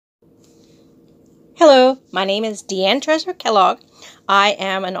Hello, my name is Deanne Treasure Kellogg. I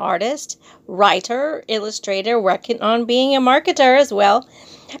am an artist, writer, illustrator, working on being a marketer as well.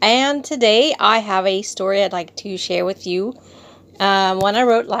 And today I have a story I'd like to share with you. One I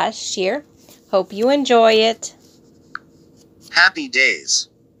wrote last year. Hope you enjoy it. Happy days.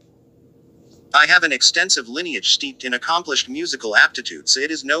 I have an extensive lineage steeped in accomplished musical aptitudes, so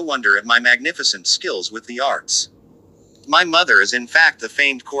it is no wonder at my magnificent skills with the arts. My mother is in fact the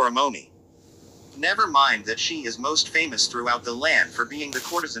famed Coramomi. Never mind that she is most famous throughout the land for being the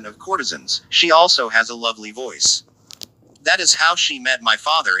courtesan of courtesans, she also has a lovely voice. That is how she met my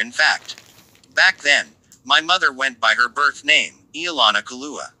father, in fact. Back then, my mother went by her birth name, Iolana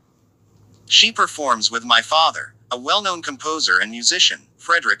Kalua. She performs with my father, a well-known composer and musician,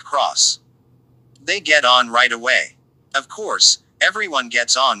 Frederick Cross. They get on right away. Of course, everyone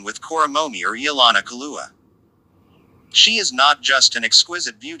gets on with Coramomi or Iolana Kalua. She is not just an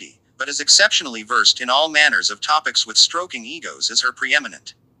exquisite beauty, but is exceptionally versed in all manners of topics, with stroking egos as her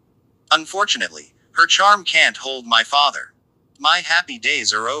preeminent. Unfortunately, her charm can't hold my father. My happy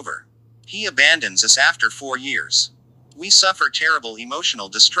days are over. He abandons us after 4 years. We suffer terrible emotional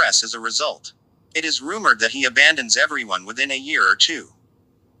distress as a result. It is rumored that he abandons everyone within a year or two.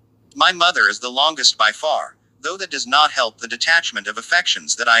 My mother is the longest by far, though that does not help the detachment of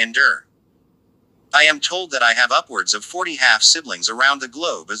affections that I endure. I am told that I have upwards of 40 half-siblings around the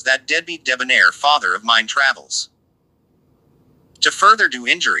globe as that deadbeat debonair father of mine travels. To further do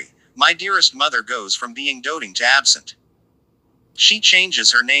injury, my dearest mother goes from being doting to absent. She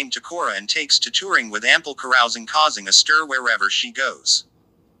changes her name to Cora and takes to touring with ample carousing, causing a stir wherever she goes.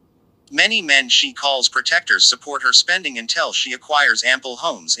 Many men she calls protectors support her spending until she acquires ample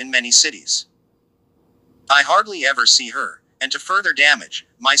homes in many cities. I hardly ever see her, and to further damage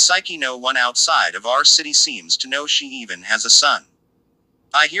my psyche, no one outside of our city seems to know she even has a son.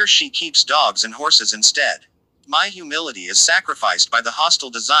 I hear she keeps dogs and horses instead. My humility is sacrificed by the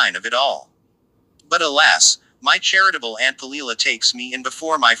hostile design of it all. But alas, my charitable Aunt Palila takes me in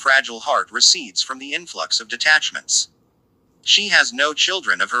before my fragile heart recedes from the influx of detachments. She has no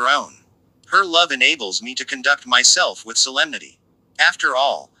children of her own. Her love enables me to conduct myself with solemnity. After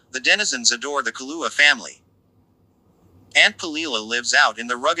all, the denizens adore the Kalua family. Aunt Palila lives out in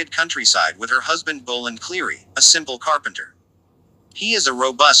the rugged countryside with her husband Boland Cleary, a simple carpenter. He is a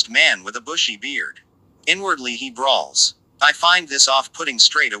robust man with a bushy beard. Inwardly he brawls. I find this off-putting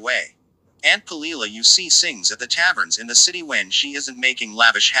straight away. Aunt Palila, you see, sings at the taverns in the city when she isn't making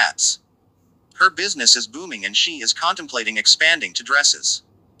lavish hats. Her business is booming and she is contemplating expanding to dresses.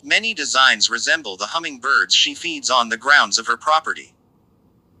 Many designs resemble the hummingbirds she feeds on the grounds of her property.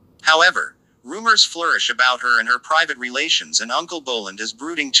 However, rumors flourish about her and her private relations, and Uncle Boland is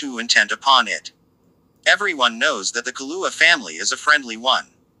brooding too intent upon it. Everyone knows that the Kalua family is a friendly one.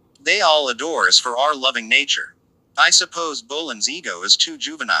 They all adore us for our loving nature. I suppose Boland's ego is too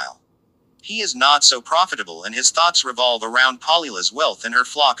juvenile. He is not so profitable and his thoughts revolve around Palila's wealth and her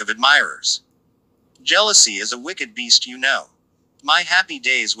flock of admirers. Jealousy is a wicked beast, you know. My happy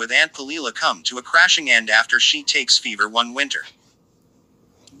days with Aunt Palila come to a crashing end after she takes fever one winter.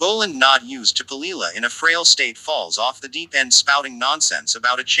 Boland, not used to Palila in a frail state, falls off the deep end spouting nonsense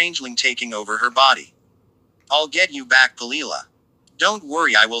about a changeling taking over her body. I'll get you back, Palila. Don't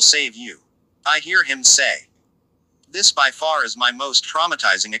worry, I will save you. I hear him say. This by far is my most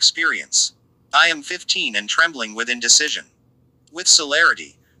traumatizing experience. I am 15 and trembling with indecision. With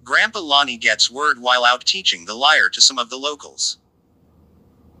celerity, Grandpa Lonnie gets word while out teaching the lyre to some of the locals.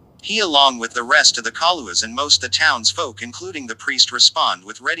 He, along with the rest of the Kaluas and most the townsfolk including the priest, respond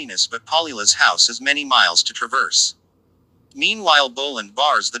with readiness, but Palila's house is many miles to traverse. Meanwhile Boland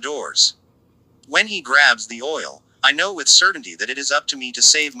bars the doors. When he grabs the oil, I know with certainty that it is up to me to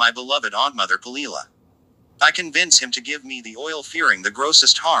save my beloved Aunt Mother Palila. I convince him to give me the oil, fearing the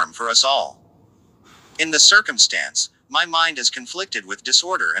grossest harm for us all. In the circumstance, my mind is conflicted with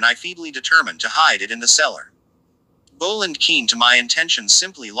disorder and I feebly determine to hide it in the cellar. Boland, keen to my intentions,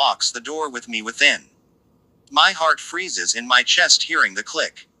 simply locks the door with me within. My heart freezes in my chest hearing the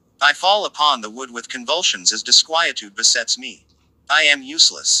click. I fall upon the wood with convulsions as disquietude besets me. I am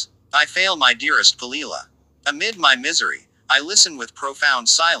useless. I fail my dearest Palila. Amid my misery, I listen with profound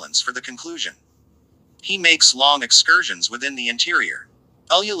silence for the conclusion. He makes long excursions within the interior.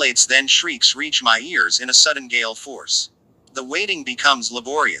 Ululates, then shrieks reach my ears in a sudden gale force. The waiting becomes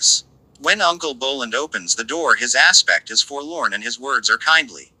laborious. When Uncle Boland opens the door, his aspect is forlorn and his words are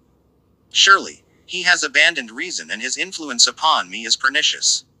kindly. Surely, he has abandoned reason and his influence upon me is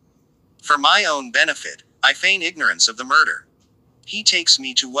pernicious. For my own benefit, I feign ignorance of the murder. He takes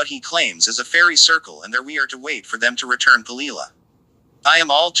me to what he claims is a fairy circle, and there we are to wait for them to return Palila. I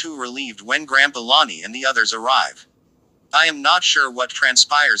am all too relieved when Grandpa Lonnie and the others arrive. I am not sure what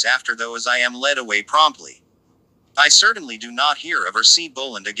transpires after though, as I am led away promptly. I certainly do not hear of or see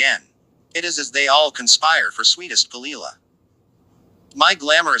Boland again. It is as they all conspire for sweetest Palila. My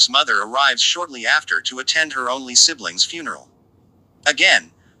glamorous mother arrives shortly after to attend her only sibling's funeral.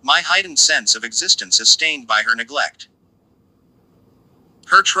 Again, my heightened sense of existence is stained by her neglect.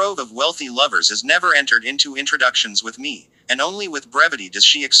 Her trove of wealthy lovers has never entered into introductions with me, and only with brevity does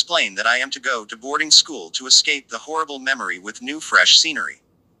she explain that I am to go to boarding school to escape the horrible memory with new fresh scenery.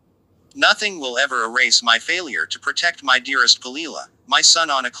 Nothing will ever erase my failure to protect my dearest Palila, my son,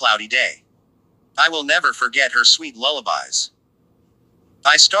 on a cloudy day. I will never forget her sweet lullabies.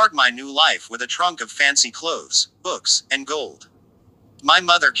 I start my new life with a trunk of fancy clothes, books, and gold. My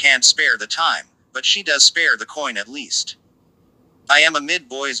mother can't spare the time, but she does spare the coin at least. I am amid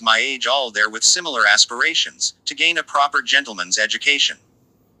boys my age, all there with similar aspirations, to gain a proper gentleman's education.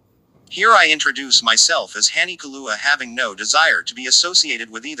 Here I introduce myself as Hani Kalua, having no desire to be associated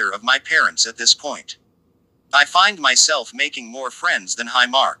with either of my parents at this point. I find myself making more friends than high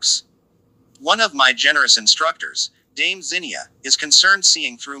marks. One of my generous instructors, Dame Zinnia, is concerned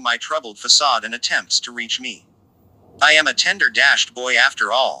seeing through my troubled facade and attempts to reach me. I am a tender-dashed boy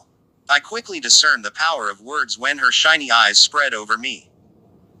after all. I quickly discern the power of words when her shiny eyes spread over me.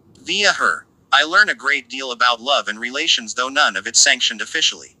 Via her, I learn a great deal about love and relations, though none of it sanctioned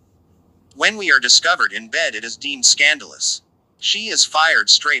officially. When we are discovered in bed, it is deemed scandalous. She is fired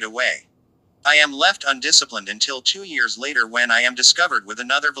straight away. I am left undisciplined until 2 years later, when I am discovered with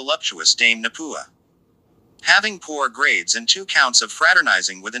another voluptuous Dame Napua. Having poor grades and 2 counts of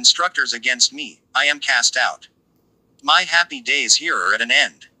fraternizing with instructors against me, I am cast out. My happy days here are at an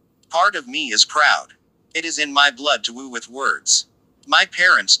end. Part of me is proud. It is in my blood to woo with words. My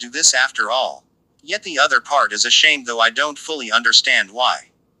parents do this after all. Yet the other part is ashamed, though I don't fully understand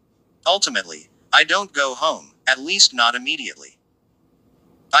why. Ultimately, I don't go home, at least not immediately.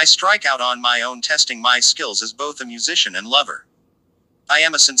 I strike out on my own, testing my skills as both a musician and lover. I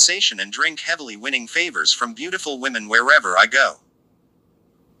am a sensation and drink heavily, winning favors from beautiful women wherever I go.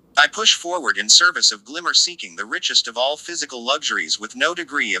 I push forward in service of glimmer, seeking the richest of all physical luxuries with no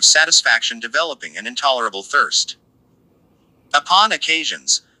degree of satisfaction, developing an intolerable thirst. Upon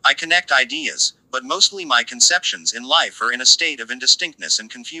occasions, I connect ideas, but mostly my conceptions in life are in a state of indistinctness and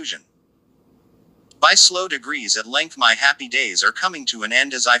confusion. By slow degrees, at length my happy days are coming to an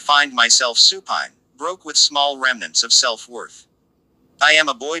end, as I find myself supine, broke with small remnants of self-worth. I am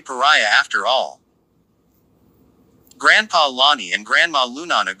a boy pariah after all. Grandpa Lonnie and Grandma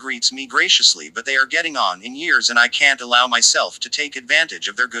Lunana greets me graciously, but they are getting on in years and I can't allow myself to take advantage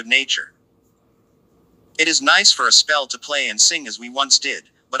of their good nature. It is nice for a spell to play and sing as we once did,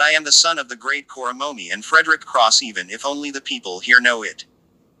 but I am the son of the great Koromomi and Frederick Cross, even if only the people here know it.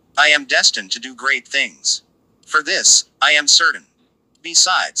 I am destined to do great things. For this, I am certain.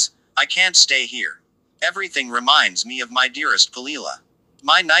 Besides, I can't stay here. Everything reminds me of my dearest Palila.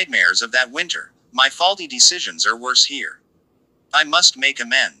 My nightmares of that winter, my faulty decisions are worse here. I must make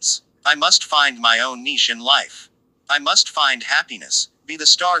amends. I must find my own niche in life. I must find happiness, be the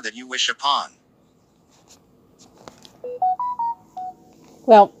star that you wish upon.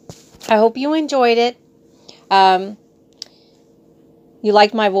 Well, I hope you enjoyed it. You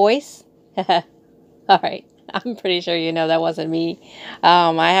liked my voice? Alright, I'm pretty sure you know that wasn't me.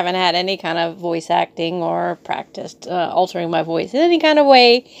 I haven't had any kind of voice acting or practiced altering my voice in any kind of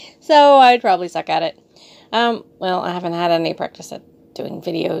way, so I'd probably suck at it. Well, I haven't had any practice at doing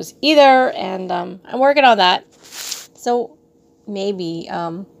videos either, and I'm working on that. So maybe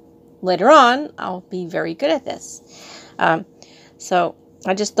later on I'll be very good at this. So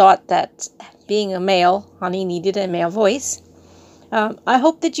I just thought that being a male, Hani needed a male voice. I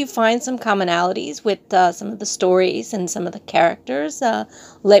hope that you find some commonalities with some of the stories and some of the characters.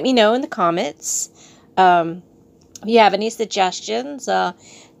 Let me know in the comments. If you have any suggestions,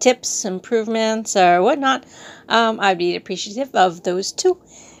 tips, improvements, or whatnot, I'd be appreciative of those too.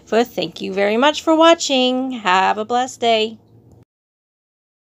 But thank you very much for watching. Have a blessed day.